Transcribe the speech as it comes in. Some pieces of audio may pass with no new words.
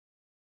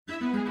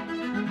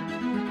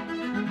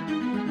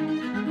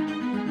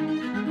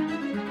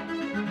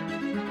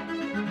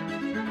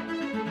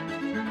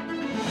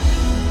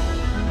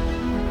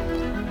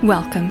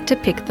Welcome to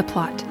Pick the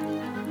Plot.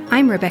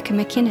 I'm Rebecca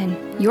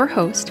McKinnon, your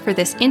host for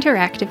this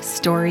interactive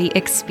story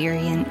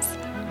experience.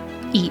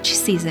 Each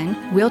season,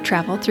 we'll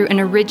travel through an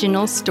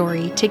original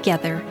story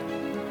together.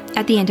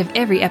 At the end of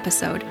every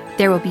episode,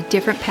 there will be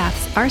different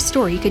paths our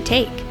story could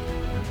take.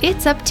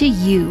 It's up to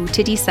you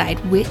to decide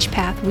which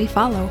path we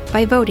follow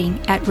by voting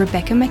at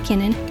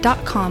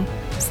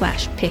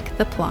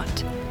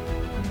RebeccaMcKinnon.com/picktheplot.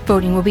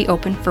 Voting will be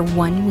open for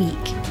 1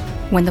 week.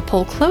 When the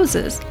poll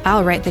closes,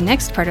 I'll write the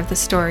next part of the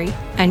story,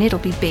 and it'll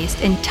be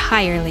based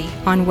entirely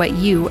on what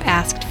you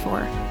asked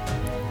for.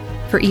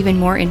 For even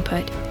more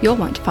input, you'll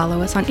want to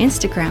follow us on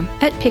Instagram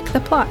at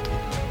PickThePlot.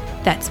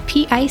 That's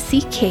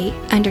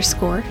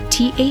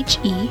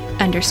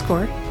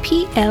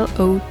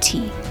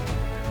PICK_THE_PLOT.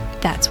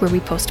 That's where we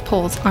post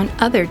polls on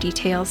other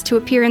details to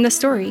appear in the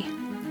story.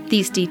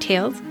 These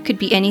details could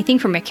be anything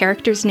from a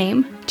character's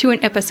name to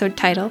an episode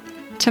title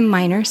to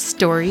minor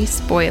story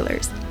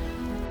spoilers.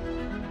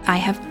 I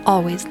have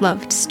always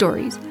loved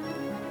stories,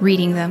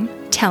 reading them,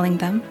 telling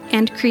them,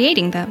 and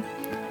creating them.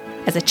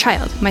 As a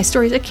child, my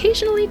stories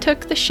occasionally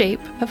took the shape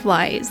of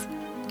lies,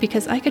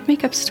 because I could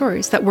make up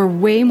stories that were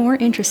way more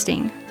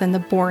interesting than the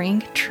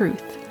boring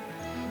truth.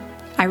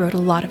 I wrote a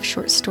lot of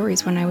short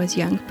stories when I was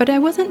young, but I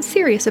wasn't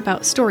serious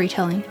about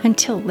storytelling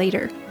until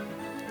later.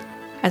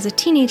 As a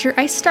teenager,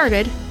 I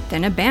started,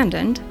 then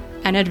abandoned,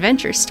 an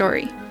adventure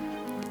story.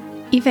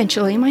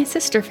 Eventually, my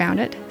sister found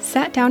it,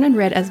 sat down and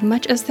read as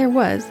much as there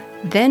was,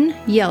 then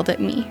yelled at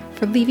me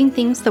for leaving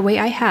things the way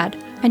I had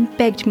and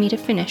begged me to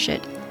finish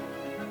it.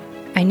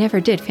 I never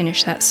did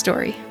finish that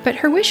story, but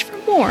her wish for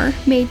more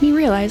made me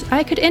realize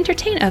I could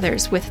entertain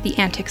others with the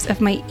antics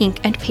of my ink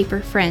and paper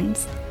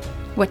friends.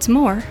 What's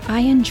more, I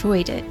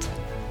enjoyed it.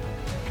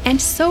 And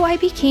so I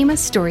became a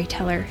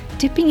storyteller,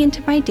 dipping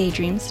into my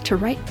daydreams to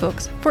write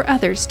books for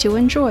others to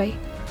enjoy.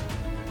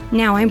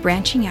 Now I'm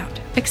branching out,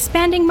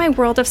 expanding my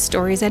world of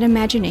stories and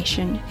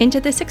imagination into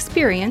this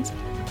experience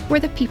where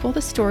the people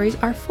the stories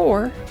are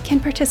for can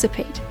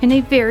participate in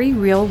a very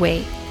real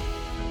way.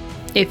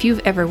 If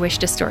you've ever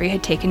wished a story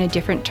had taken a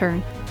different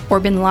turn, or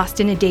been lost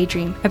in a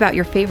daydream about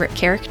your favorite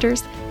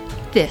characters,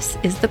 this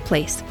is the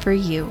place for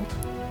you.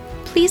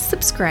 Please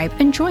subscribe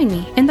and join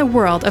me in the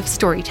world of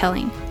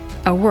storytelling,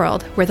 a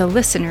world where the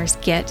listeners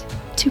get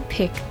to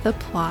pick the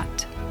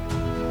plot.